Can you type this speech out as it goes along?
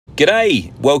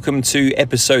G'day, welcome to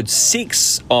episode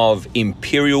 6 of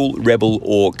Imperial Rebel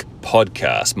Orc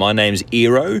podcast. My name's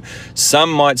Eero.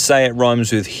 Some might say it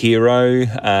rhymes with hero,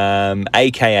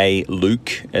 aka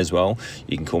Luke as well.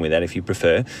 You can call me that if you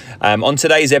prefer. On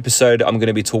today's episode, I'm going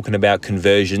to be talking about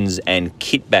conversions and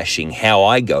kit bashing, how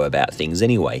I go about things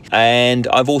anyway. And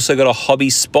I've also got a hobby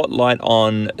spotlight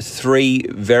on 3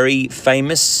 very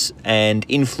famous and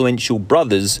influential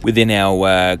brothers within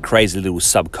our crazy little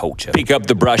subculture. Pick up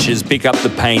the brushes, pick up the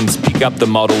paints, pick up the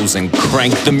models, and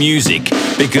crank the music,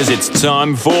 because it's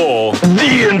time for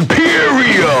the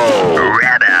Imperial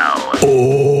Rebel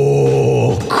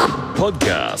Orc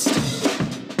podcast.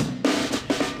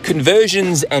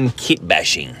 Conversions and kit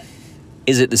bashing.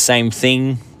 Is it the same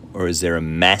thing, or is there a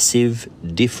massive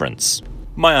difference?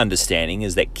 My understanding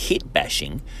is that kit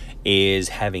bashing is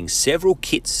having several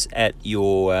kits at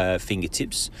your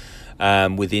fingertips,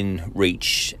 within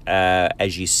reach,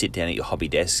 as you sit down at your hobby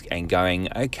desk and going,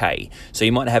 okay, so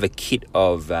you might have a kit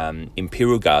of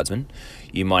Imperial Guardsmen,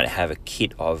 you might have a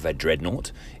kit of a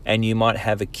Dreadnought, and you might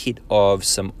have a kit of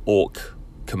some Orc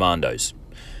Commandos.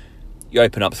 You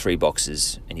open up 3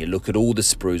 boxes and you look at all the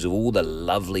sprues of all the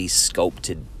lovely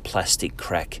sculpted plastic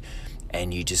crack,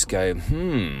 and you just go,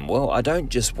 well, I don't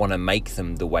just want to make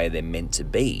them the way they're meant to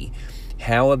be.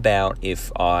 How about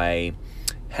if I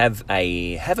have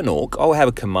an Orc? I'll have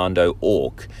a Commando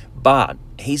Orc, but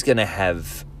he's going to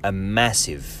have a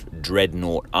massive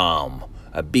Dreadnought arm,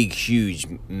 a big, huge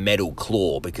metal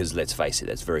claw, because let's face it,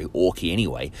 that's very orky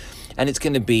anyway. And it's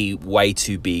going to be way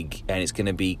too big, and it's going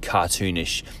to be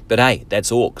cartoonish. But hey, that's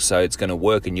Orc, so it's going to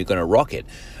work, and you're going to rock it.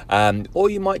 Or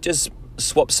you might just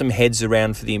swap some heads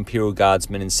around for the Imperial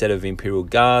Guardsmen. Instead of Imperial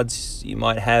Guards, you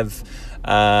might have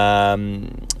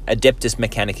Adeptus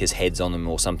Mechanicus heads on them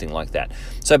or something like that.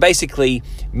 So basically,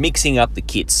 mixing up the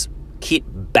kits, kit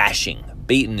bashing,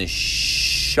 beating the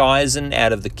shizen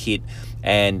out of the kit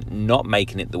and not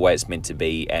making it the way it's meant to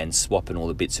be, and swapping all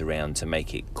the bits around to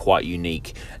make it quite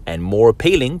unique and more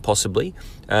appealing, possibly,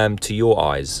 to your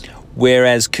eyes.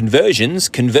 Whereas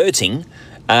converting,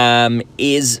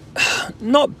 is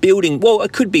not building, well,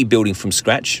 it could be building from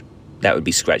scratch. That would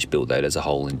be scratch build, though. That's a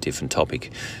whole different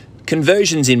topic.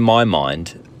 Conversions, in my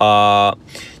mind, are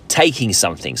taking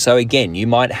something. So again, you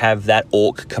might have that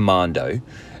Orc Commando,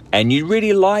 and you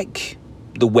really like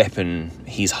the weapon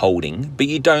he's holding, but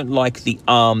you don't like the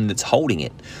arm that's holding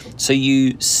it. So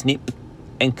you snip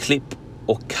and clip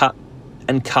or cut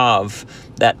and carve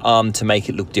that arm to make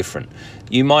it look different.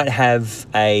 You might have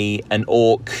an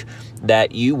Orc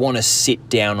that you want to sit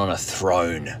down on a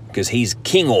throne because he's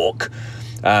King Orc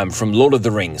from Lord of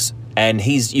the Rings, and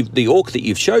the Orc that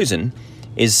you've chosen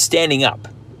is standing up.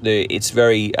 It's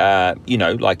very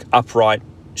like upright,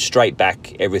 straight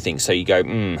back, everything. So you go,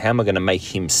 how am I going to make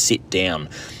him sit down?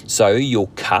 So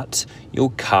you'll cut,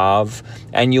 you'll carve,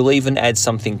 and you'll even add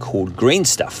something called green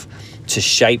stuff to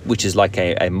shape, which is like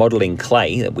a modeling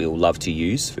clay that we all love to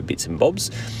use for bits and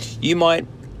bobs. You might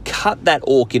cut that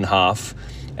Orc in half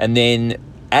and then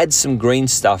add some green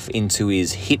stuff into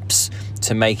his hips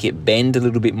to make it bend a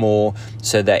little bit more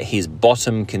so that his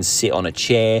bottom can sit on a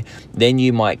chair. Then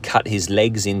you might cut his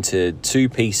legs into 2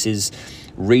 pieces,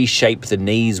 reshape the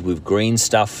knees with green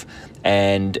stuff,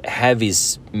 and have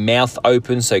his mouth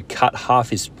open, so cut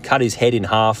his head in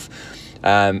half,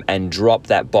 and drop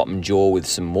that bottom jaw with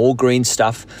some more green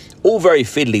stuff. All very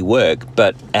fiddly work,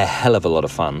 but a hell of a lot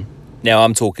of fun. Now,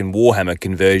 I'm talking Warhammer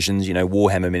conversions,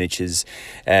 Warhammer miniatures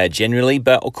generally,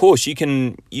 but of course you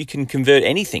can convert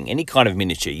anything, any kind of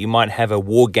miniature. You might have a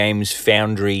War Games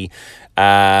Foundry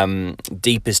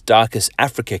Deepest, Darkest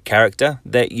Africa character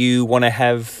that you want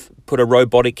to put a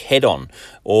robotic head on,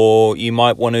 or you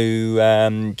might want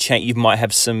to you might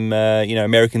have some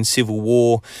American Civil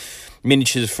War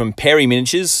miniatures from Perry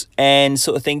Miniatures, and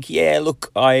sort of think, yeah,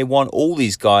 look, I want all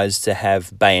these guys to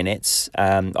have bayonets.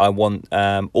 I want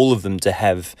all of them to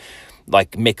have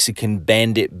like Mexican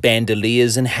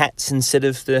bandoliers and hats instead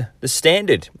of the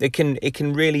standard. It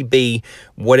can really be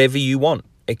whatever you want.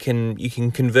 You can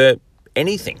convert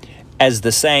anything. As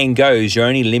the saying goes, you're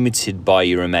only limited by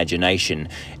your imagination.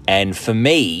 And for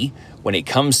me, when it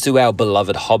comes to our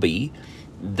beloved hobby,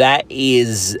 that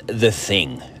is the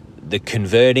thing. The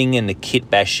converting and the kit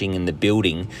bashing and the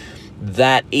building,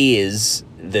 that is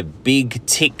the big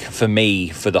tick for me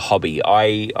for the hobby.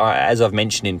 I as I've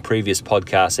mentioned in previous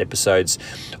podcast episodes,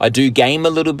 I do game a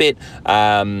little bit.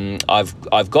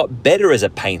 I've got better as a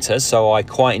painter, so I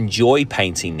quite enjoy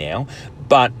painting now.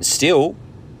 But still,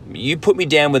 you put me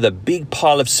down with a big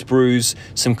pile of sprues,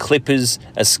 some clippers,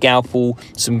 a scalpel,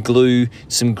 some glue,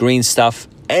 some green stuff,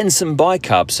 and some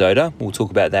bicarb soda. We'll talk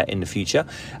about that in the future.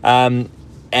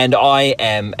 And I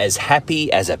am as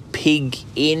happy as a pig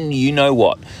in you know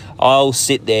what. I'll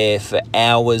sit there for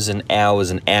hours and hours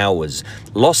and hours,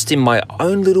 lost in my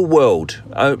own little world,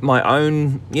 my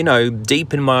own, you know,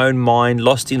 deep in my own mind,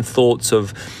 lost in thoughts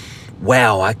of,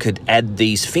 wow, I could add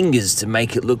these fingers to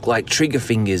make it look like trigger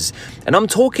fingers. And I'm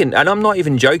talking, and I'm not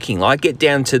even joking, I get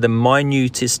down to the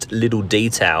minutest little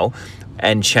detail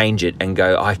and change it and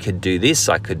go, I could do this,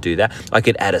 I could do that. I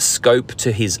could add a scope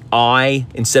to his eye.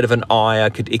 Instead of an eye,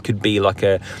 it could be like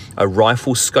a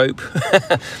rifle scope.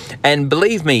 And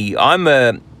believe me, I'm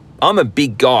a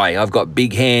big guy. I've got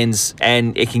big hands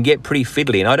and it can get pretty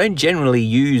fiddly. And I don't generally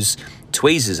use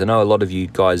tweezers. I know a lot of you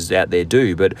guys out there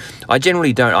do, but I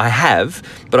generally don't. I have,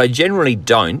 but I generally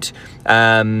don't.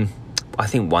 I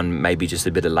think one, maybe just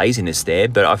a bit of laziness there,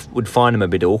 but I would find them a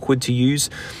bit awkward to use.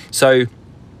 So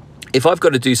if I've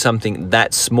got to do something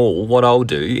that small, what I'll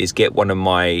do is get one of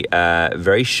my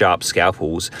very sharp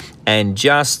scalpels and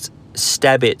just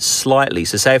stab it slightly.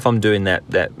 So say if I'm doing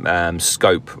that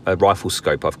scope, a rifle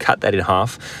scope, I've cut that in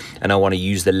half and I want to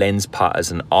use the lens part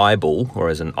as an eyeball or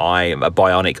as an eye, a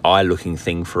bionic eye looking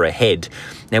thing for a head.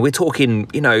 Now we're talking,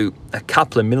 you know, a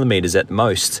couple of millimeters at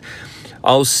most.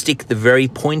 I'll stick the very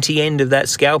pointy end of that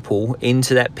scalpel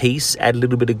into that piece, add a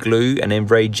little bit of glue, and then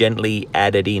very gently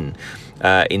add it in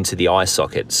into the eye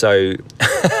socket. So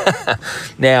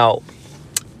now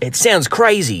it sounds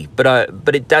crazy, but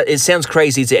it sounds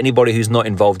crazy to anybody who's not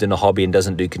involved in a hobby and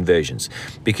doesn't do conversions,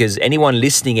 because anyone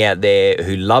listening out there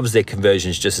who loves their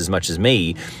conversions just as much as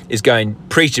me is going,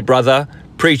 preach it, brother,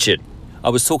 preach it. I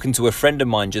was talking to a friend of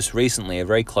mine just recently, a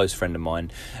very close friend of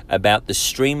mine, about the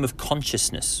stream of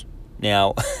consciousness.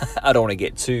 Now, I don't want to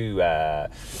get too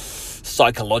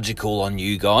psychological on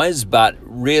you guys, but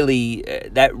really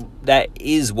that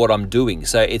is what I'm doing.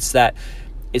 So it's that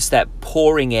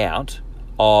pouring out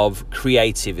of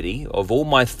creativity, of all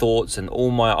my thoughts and all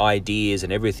my ideas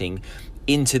and everything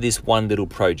into this one little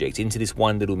project, into this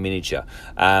one little miniature.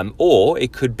 Or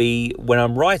it could be when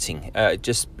I'm writing,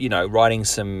 just, you know, writing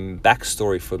some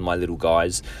backstory for my little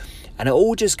guys, and it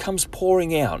all just comes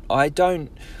pouring out. I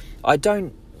don't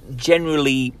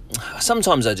generally,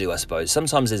 sometimes I do, I suppose.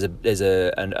 Sometimes there's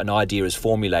an idea is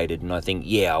formulated and I think,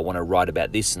 yeah, I want to write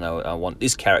about this and I want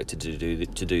this character to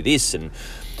do this and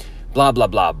blah blah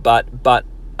blah. But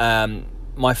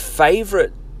my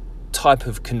favorite type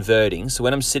of converting, so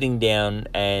when I'm sitting down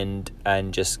and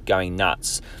just going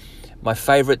nuts, my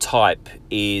favorite type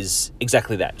is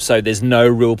exactly that. So there's no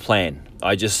real plan.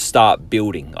 I just start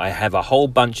building. I have a whole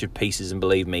bunch of pieces, and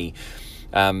believe me,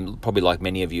 probably like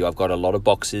many of you, I've got a lot of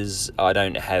boxes. I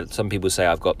don't have, some people say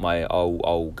I've got my,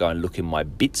 I'll go and look in my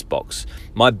bits box.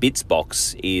 My bits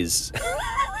box is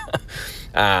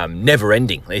never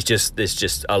ending. There's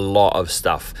just a lot of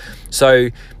stuff. So,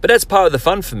 but that's part of the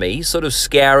fun for me, sort of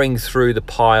scouring through the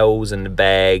piles and the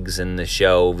bags and the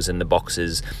shelves and the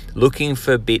boxes, looking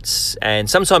for bits. And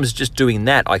sometimes just doing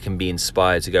that, I can be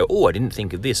inspired to go, oh, I didn't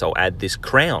think of this. I'll add this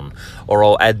crown, or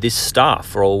I'll add this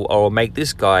staff, or I'll make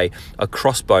this guy a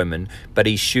crossbowman, but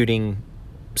he's shooting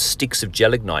sticks of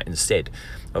gelignite instead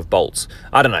of bolts.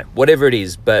 I don't know, whatever it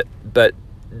is, but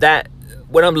that,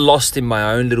 when I'm lost in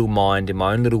my own little mind, in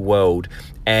my own little world,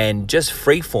 and just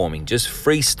free-forming, just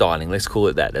freestyling, let's call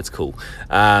it that, that's cool.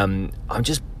 I'm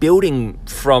just building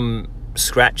from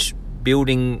scratch,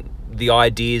 building the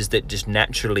ideas that just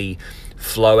naturally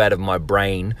flow out of my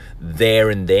brain there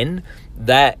and then.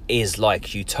 That is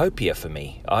like utopia for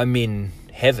me. I'm in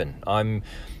heaven.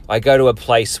 I go to a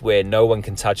place where no one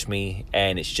can touch me,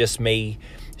 and it's just me,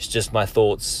 it's just my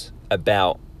thoughts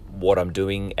about what I'm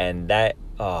doing, and that,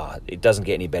 it doesn't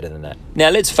get any better than that.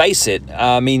 Now, let's face it.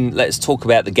 I mean, let's talk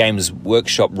about the Games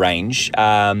Workshop range.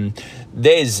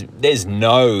 There's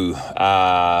no.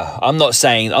 I'm not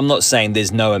saying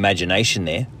there's no imagination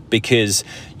there, because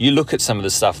you look at some of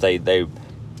the stuff they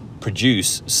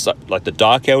produce, like the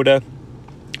Dark Elder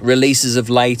releases of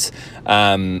late,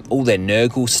 all their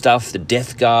Nurgle stuff, the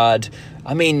Death Guard.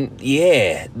 I mean,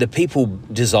 yeah, the people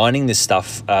designing this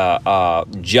stuff are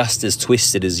just as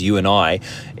twisted as you and I,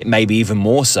 maybe even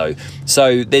more so.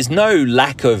 So there's no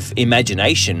lack of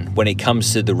imagination when it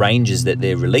comes to the ranges that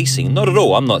they're releasing. Not at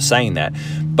all, I'm not saying that.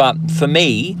 But for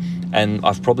me, and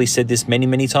I've probably said this many,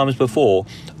 many times before,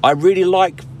 I really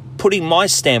like putting my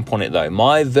stamp on it though,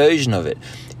 my version of it.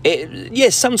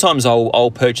 Yes, sometimes I'll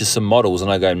purchase some models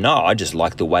and I go, no, I just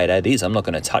like the way that is. I'm not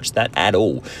going to touch that at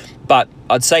all. But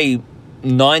I'd say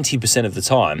 90% of the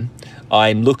time,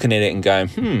 I'm looking at it and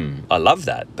going, I love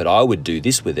that, but I would do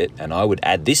this with it and I would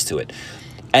add this to it.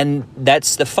 And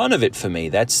that's the fun of it for me.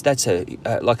 That's a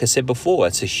like I said before,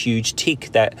 it's a huge tick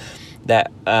that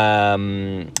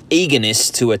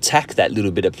eagerness to attack that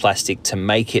little bit of plastic to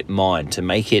make it mine, to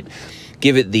make it,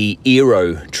 give it the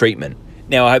Eero treatment.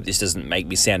 Now, I hope this doesn't make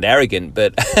me sound arrogant,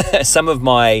 but some of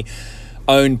my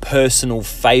own personal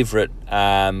favourite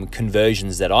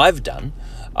conversions that I've done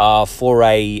are for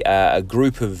a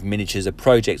group of miniatures, a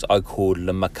project I called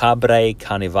Le Macabre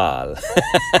Carnival.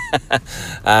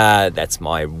 That's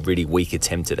my really weak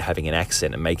attempt at having an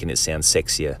accent and making it sound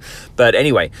sexier. But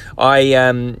anyway,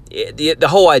 the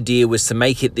whole idea was to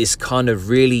make it this kind of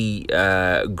really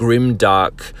grim,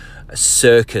 dark,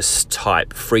 circus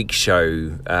type freak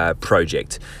show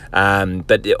project,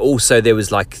 but also there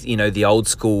was, like, you know, the old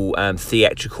school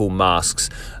theatrical masks,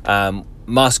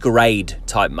 masquerade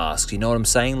type masks, you know what I'm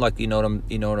saying, like, you know what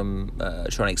I'm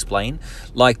trying to explain,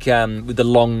 like with the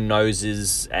long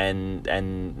noses, and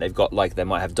they've got, like, they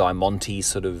might have Diamante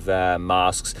sort of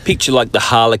masks. Picture like the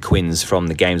Harlequins from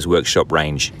the Games Workshop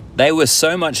range. They were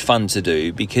so much fun to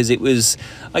do because it was,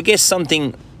 I guess,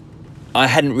 something I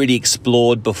hadn't really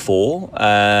explored before.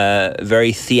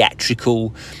 Very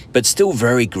theatrical, but still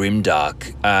very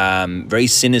grimdark, very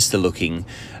sinister looking,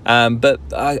 but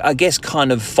I guess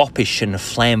kind of foppish and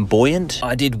flamboyant.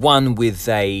 I did one with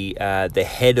the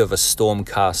head of a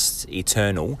Stormcast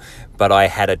Eternal, but I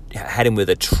had him with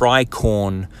a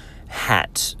tricorn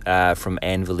hat from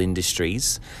Anvil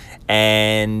Industries,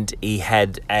 and he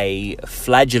had a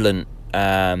flagellant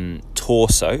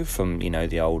torso from, you know,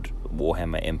 the old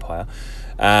Warhammer Empire,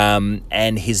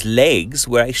 and his legs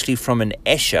were actually from an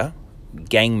Escher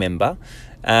gang member,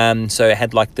 so it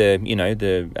had, like, the, you know,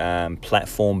 the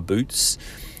platform boots,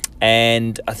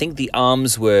 and I think the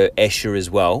arms were Escher as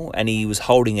well, and he was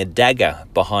holding a dagger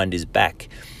behind his back.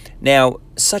 Now,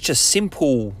 such a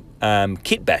simple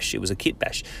kit bash, it was a kit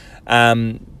bash,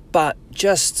 but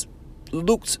just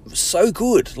looked so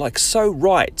good, like so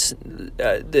right,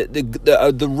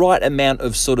 the right amount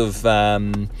of sort of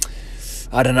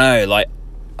I don't know, like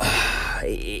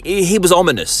he was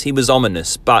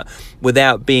ominous, but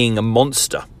without being a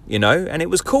monster, you know, and it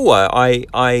was cool.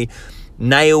 I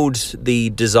nailed the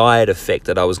desired effect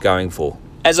that I was going for.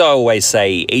 As I always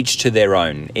say, each to their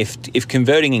own. If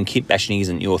converting and kit bashing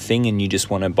isn't your thing and you just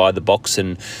want to buy the box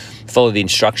and follow the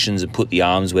instructions and put the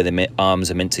arms where the arms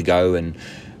are meant to go and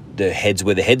the heads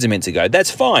where the heads are meant to go,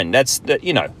 that's fine. That's,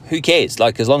 you know, who cares?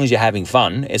 Like, as long as you're having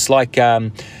fun. It's like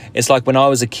when I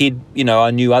was a kid, you know,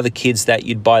 I knew other kids that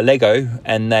you'd buy Lego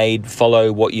and they'd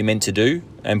follow what you meant to do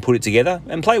and put it together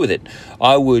and play with it.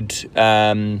 I would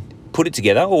put it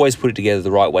together, always put it together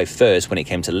the right way first when it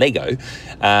came to Lego,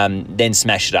 then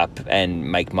smash it up and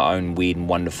make my own weird and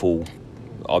wonderful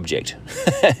object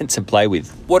to play with.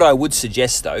 What I would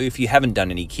suggest, though, if you haven't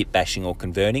done any kit bashing or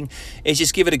converting, is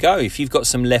just give it a go. If you've got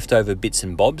some leftover bits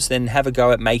and bobs, then have a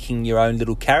go at making your own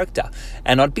little character.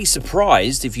 And I'd be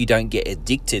surprised if you don't get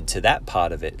addicted to that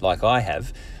part of it like I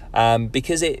have,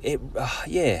 because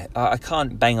yeah, I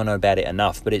can't bang on about it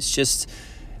enough, but it's just,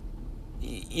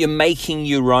 you're making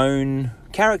your own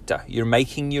character, you're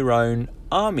making your own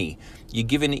army, you're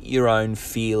giving it your own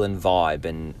feel and vibe,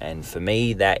 and for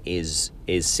me that is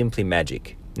simply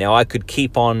magic. Now, I could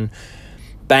keep on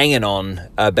banging on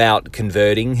about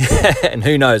converting and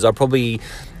who knows, I'll probably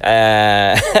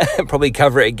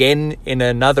cover it again in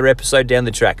another episode down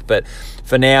the track, but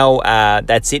for now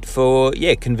that's it for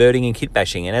converting and kit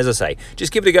bashing. And as I say,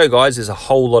 just give it a go, guys. There's a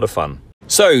whole lot of fun.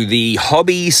 So the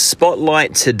hobby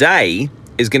spotlight today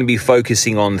is going to be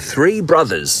focusing on three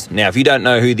brothers. Now, if you don't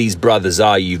know who these brothers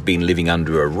are, you've been living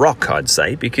under a rock, I'd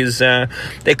say, because they're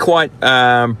quite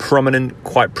prominent,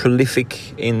 quite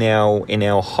prolific in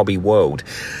our hobby world.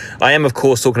 I am, of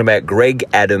course, talking about Greg,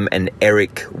 Adam, and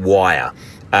Eric Wire.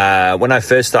 When I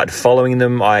first started following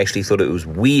them, I actually thought it was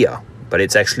Weir, but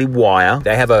it's actually Wire.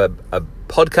 They have a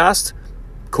podcast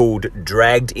called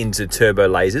Dragged into Turbo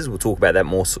Lasers. We'll talk about that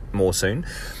more soon.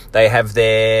 They have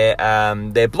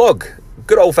their blog,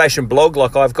 good old-fashioned blog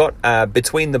like I've got,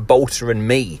 Between the Bolter and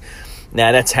Me.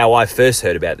 Now, that's how I first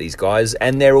heard about these guys,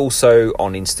 and they're also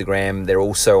on Instagram, they're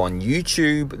also on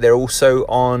YouTube, they're also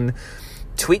on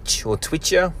Twitch or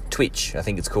Twitcher, Twitch, I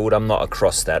think it's called. I'm not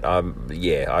across that. I'm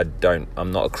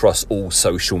not across all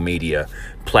social media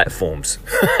platforms.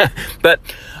 But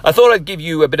I thought I'd give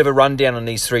you a bit of a rundown on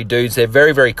these three dudes. They're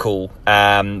very, very cool.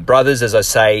 Brothers, as I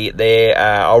say,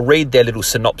 I'll read their little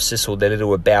synopsis or their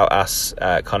little about us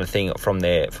kind of thing from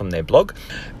their blog.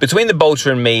 Between the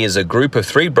Bolter and Me is a group of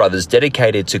three brothers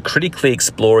dedicated to critically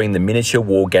exploring the miniature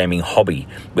wargaming hobby,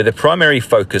 with a primary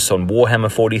focus on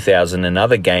Warhammer 40,000 and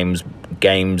other Games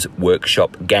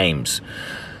Workshop games.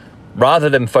 Rather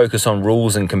than focus on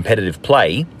rules and competitive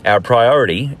play, our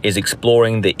priority is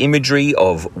exploring the imagery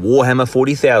of Warhammer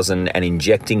 40,000 and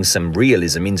injecting some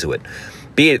realism into it,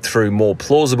 be it through more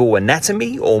plausible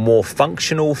anatomy or more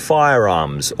functional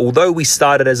firearms. Although we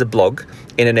started as a blog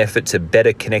in an effort to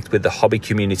better connect with the hobby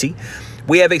community,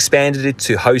 we have expanded it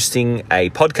to hosting a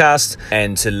podcast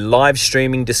and to live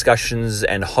streaming discussions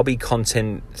and hobby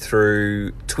content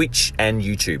through Twitch and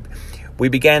YouTube. We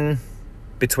began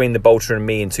Between the Bolter and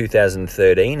Me in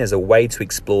 2013 as a way to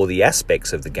explore the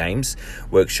aspects of the Games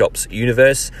Workshop's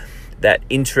universe that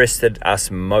interested us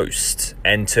most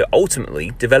and to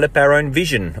ultimately develop our own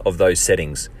vision of those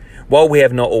settings. While we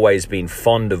have not always been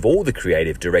fond of all the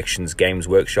creative directions Games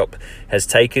Workshop has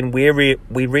taken, we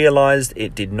realised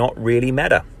it did not really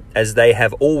matter, as they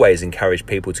have always encouraged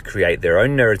people to create their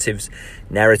own narratives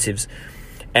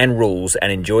and rules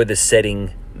and enjoy the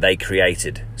setting they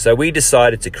created. So we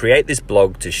decided to create this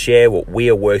blog to share what we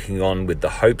are working on with the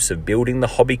hopes of building the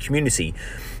hobby community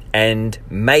and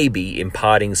maybe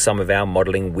imparting some of our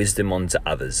modelling wisdom onto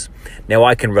others. Now,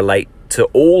 I can relate to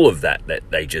all of that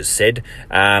they just said,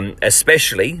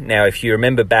 especially now if you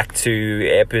remember back to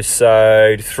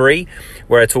episode 3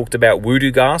 where I talked about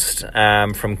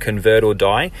Woodugast from Convert or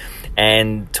Die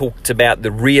and talked about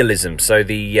the realism. So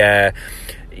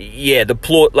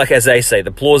like as they say,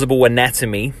 the plausible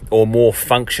anatomy or more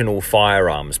functional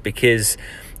firearms, because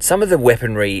some of the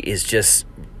weaponry is just,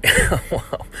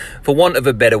 for want of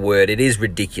a better word, it is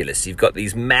ridiculous. You've got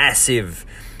these massive,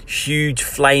 huge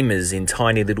flamers in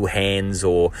tiny little hands,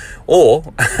 or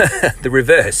the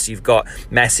reverse. You've got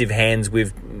massive hands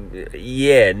with,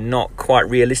 not quite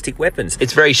realistic weapons.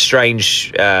 It's very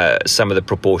strange, some of the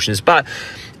proportions, but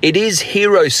it is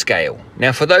hero scale.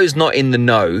 Now, for those not in the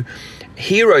know,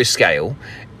 hero scale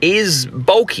is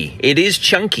bulky, it is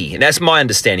chunky, and that's my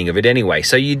understanding of it anyway.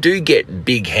 So you do get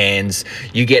big hands,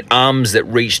 you get arms that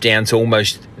reach down to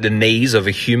almost the knees of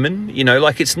a human,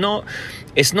 like it's not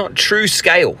true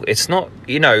scale. It's not,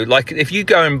 like if you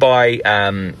go and buy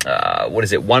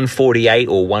 148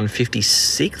 or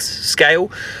 156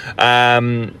 scale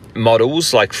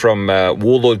models, like from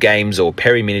Warlord Games or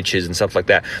Perry Miniatures and stuff like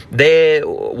that, they're,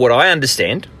 what I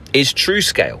understand, is true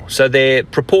scale. So they're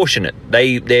proportionate.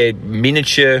 They're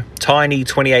miniature, tiny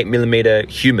 28mm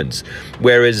humans.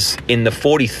 Whereas in the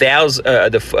 40,000,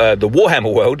 the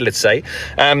Warhammer world, let's say,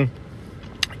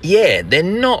 they're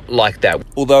not like that.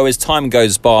 Although as time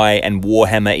goes by and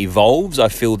Warhammer evolves, I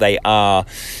feel they are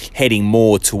heading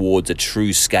more towards a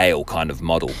true scale kind of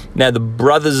model. Now, the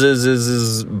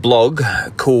brothers' blog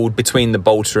called Between the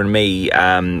Bolter and Me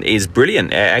is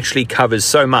brilliant. It actually covers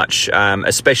so much,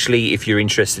 especially if you're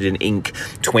interested in Inc.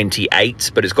 28,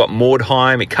 but it's got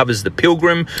Mordheim, it covers the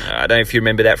Pilgrim. I don't know if you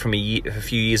remember that from a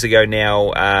few years ago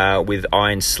now with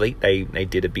Iron Sleet. They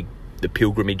did the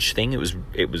pilgrimage thing. It was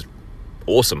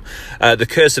awesome. The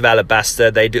Curse of Alabaster,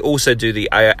 they also do the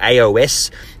AOS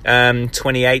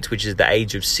 28, which is the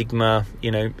Age of Sigma,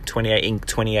 28 Inc.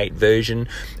 28 version.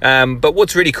 But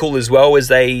what's really cool as well is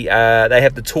they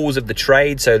have the tools of the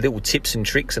trade, so little tips and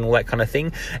tricks and all that kind of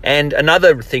thing. And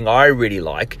another thing I really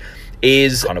like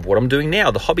is kind of what I'm doing now,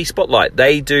 the Hobby Spotlight.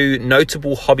 They do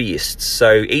notable hobbyists.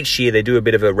 So each year they do a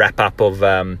bit of a wrap up of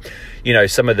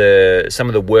some of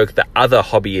the work that other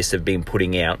hobbyists have been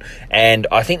putting out, and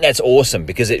I think that's awesome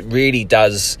because it really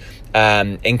does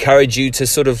encourage you to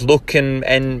sort of look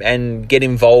and get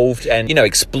involved and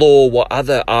explore what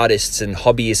other artists and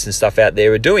hobbyists and stuff out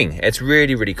there are doing. It's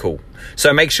really, really cool.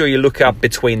 So make sure you look up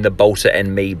Between the Bolter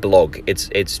and Me blog.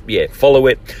 It's follow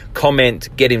it,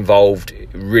 comment, get involved.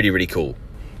 Really, really cool.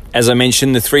 As I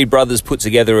mentioned, the three brothers put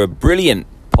together a brilliant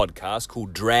podcast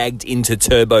called Dragged into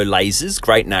Turbo Lasers.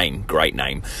 Great name.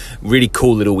 Really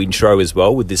cool little intro as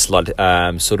well with this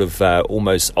sort of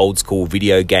almost old school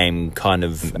video game kind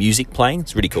of music playing.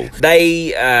 It's really cool.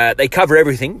 They cover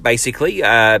everything, basically,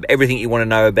 everything you want to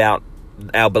know about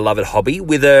our beloved hobby,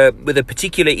 with a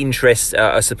particular interest,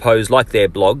 I suppose, like their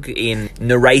blog, in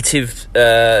narrative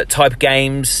type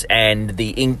games and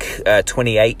the Inc.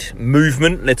 28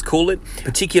 movement, let's call it.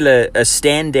 Particular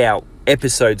standout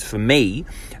episodes for me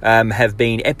have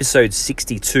been episode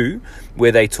 62,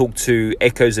 where they talk to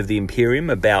Echoes of the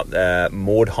Imperium about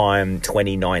Mordheim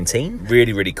 2019.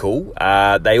 Really, really cool.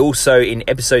 They also, in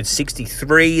episode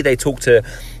 63, they talk to,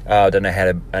 I don't know how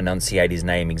to enunciate his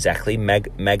name exactly,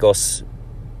 Magos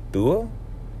Boer?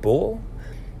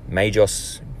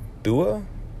 Magos Boer?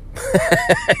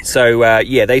 So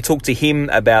they talked to him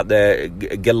about the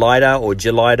Gelida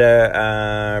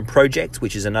project,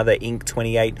 which is another Inc.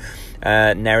 28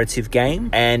 narrative game.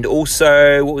 And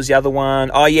also, what was the other one?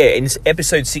 In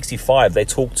episode 65 they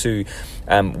talked to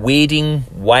Weirding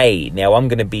Way. Now, I'm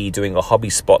going to be doing a hobby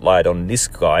spotlight on this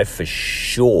guy for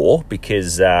sure,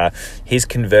 because his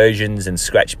conversions and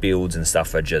scratch builds and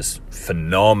stuff are just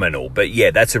phenomenal. But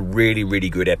yeah, that's a really, really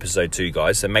good episode too,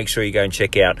 guys. So make sure you go and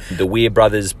check out the Weir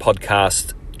Brothers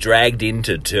podcast, Dragged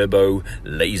into Turbo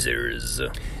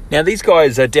Lasers. Now, these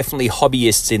guys are definitely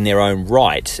hobbyists in their own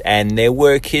right, and their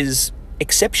work is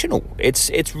exceptional.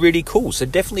 It's really cool. So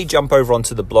definitely jump over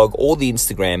onto the blog or the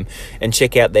Instagram and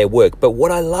check out their work. But what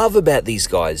I love about these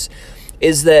guys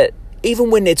is that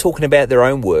even when they're talking about their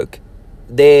own work,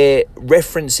 they're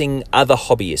referencing other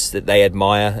hobbyists that they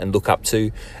admire and look up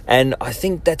to. And I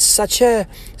think that's such a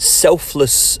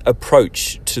selfless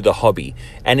approach to the hobby.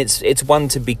 And it's one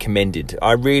to be commended.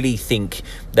 I really think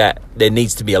that there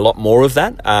needs to be a lot more of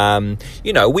that.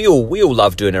 You know, we all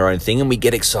love doing our own thing, and we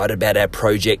get excited about our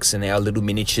projects and our little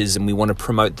miniatures, and we want to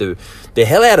promote the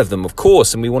hell out of them, of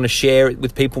course, and we want to share it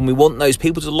with people, and we want those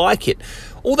people to like it.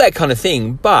 All that kind of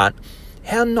thing. But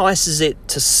how nice is it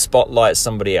to spotlight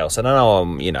somebody else? I don't know,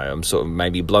 I'm sort of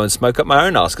maybe blowing smoke up my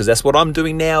own ass because that's what I'm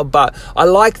doing now, but I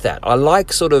like that. I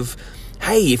like sort of,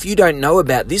 hey, if you don't know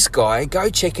about this guy,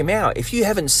 go check him out. If you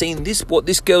haven't seen what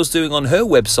this girl's doing on her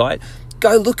website,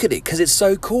 go look at it because it's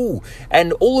so cool.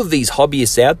 And all of these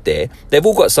hobbyists out there, they've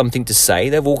all got something to say.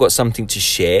 They've all got something to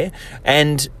share.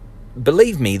 And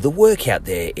believe me, the work out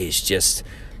there is just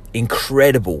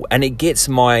incredible, and it gets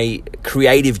my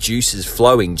creative juices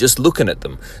flowing just looking at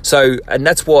them. So, and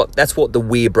that's what the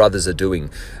Weir Brothers are doing.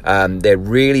 They're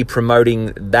really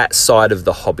promoting that side of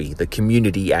the hobby, the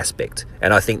community aspect,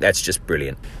 and I think that's just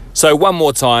brilliant. So one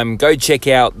more time, go check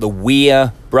out the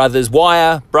Weir Brothers,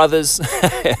 I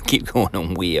keep calling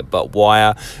them Weir, but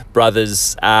Wire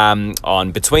Brothers,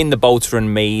 on Between the Bolter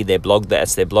and Me, their blog,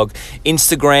 that's their blog,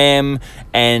 Instagram,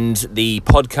 and the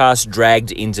podcast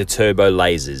Dragged into Turbo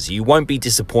Lasers. You won't be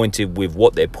disappointed with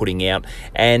what they're putting out,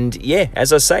 and yeah,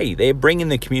 as I say, they're bringing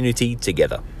the community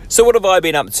together. So what have I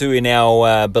been up to in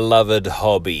our beloved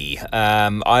hobby?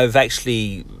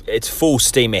 It's full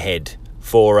steam ahead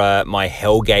for my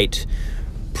Hellgate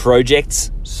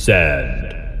projects.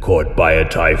 Sand caught by a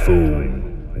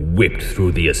typhoon, whipped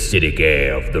through the acidic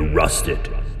air of the rusted,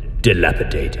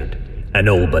 dilapidated, and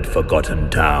all but forgotten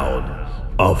town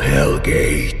of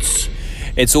Hellgate.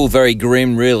 It's all very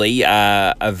grim, really.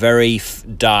 A very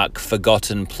dark,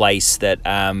 forgotten place that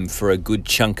for a good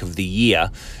chunk of the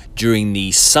year, during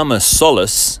the summer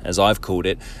solace, as I've called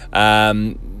it,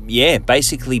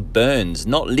 basically burns.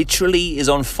 Not literally is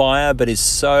on fire, but is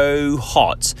so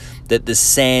hot that the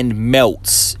sand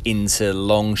melts into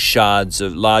large shards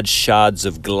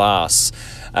of glass.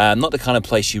 Not the kind of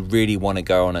place you really want to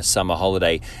go on a summer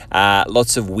holiday.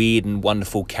 Lots of weird and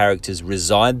wonderful characters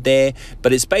reside there,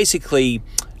 but it's basically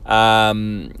a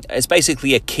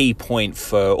key point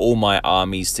for all my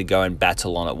armies to go and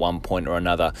battle on at one point or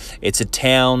another. It's a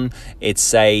town.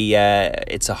 It's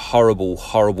a horrible,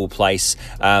 horrible place.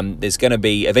 There's going to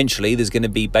be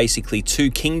basically two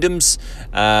kingdoms.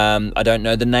 I don't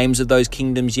know the names of those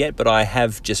kingdoms yet, but I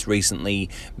have just recently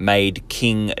made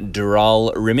King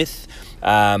Dural Rimith.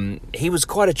 He was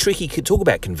quite a tricky, talk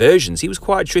about conversions. He was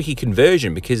quite a tricky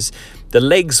conversion because the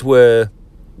legs were,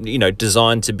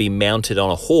 designed to be mounted on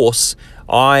a horse.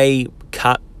 I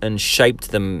cut and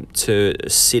shaped them to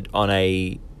sit on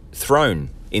a throne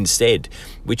instead,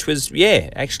 which was,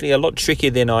 actually a lot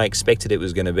trickier than I expected it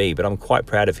was going to be, but I'm quite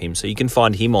proud of him. So you can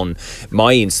find him on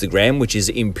my Instagram, which is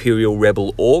Imperial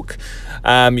Rebel Orc.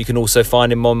 You can also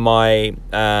find him on my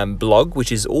blog,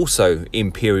 which is also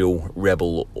Imperial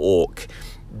Rebel Orc.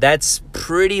 That's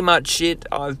pretty much it.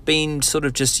 I've been sort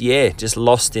of just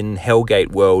lost in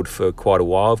Hellgate world for quite a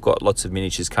while. I've got lots of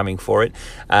miniatures coming for it.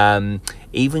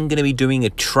 Even going to be doing a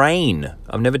train.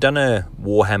 I've never done a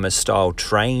Warhammer style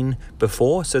train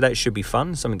before, so that should be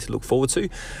fun, something to look forward to.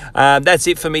 That's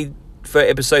it for me for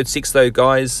episode 6 though,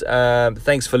 guys.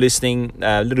 Thanks for listening.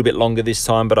 A little bit longer this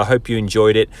time, but I hope you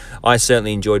enjoyed it. I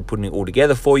certainly enjoyed putting it all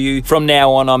together for you. From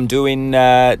now on, I'm doing 2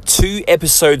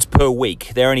 episodes per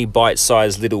week. They're only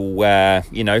bite-sized little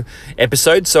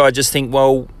episodes, so I just think,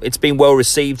 well, it's been well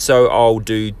received, so I'll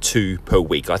do 2 per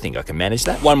week. I think I can manage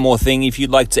that. One more thing, if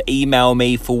you'd like to email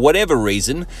me for whatever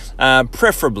reason,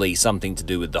 preferably something to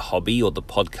do with the hobby or the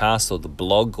podcast or the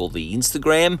blog or the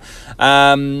Instagram,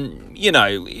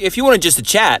 if you want just to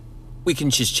chat, we can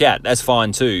just chat. That's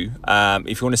fine too.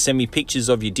 If you want to send me pictures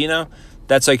of your dinner,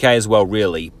 that's okay as well,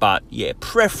 really. But yeah,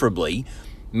 preferably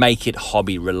make it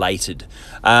hobby related.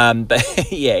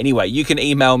 But yeah, anyway, you can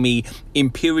email me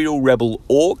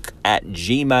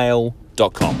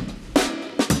imperialrebelorc@gmail.com.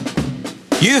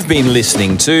 You've been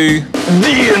listening to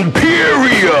The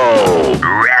Imperial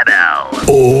Rebel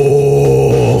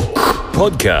Orc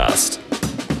podcast.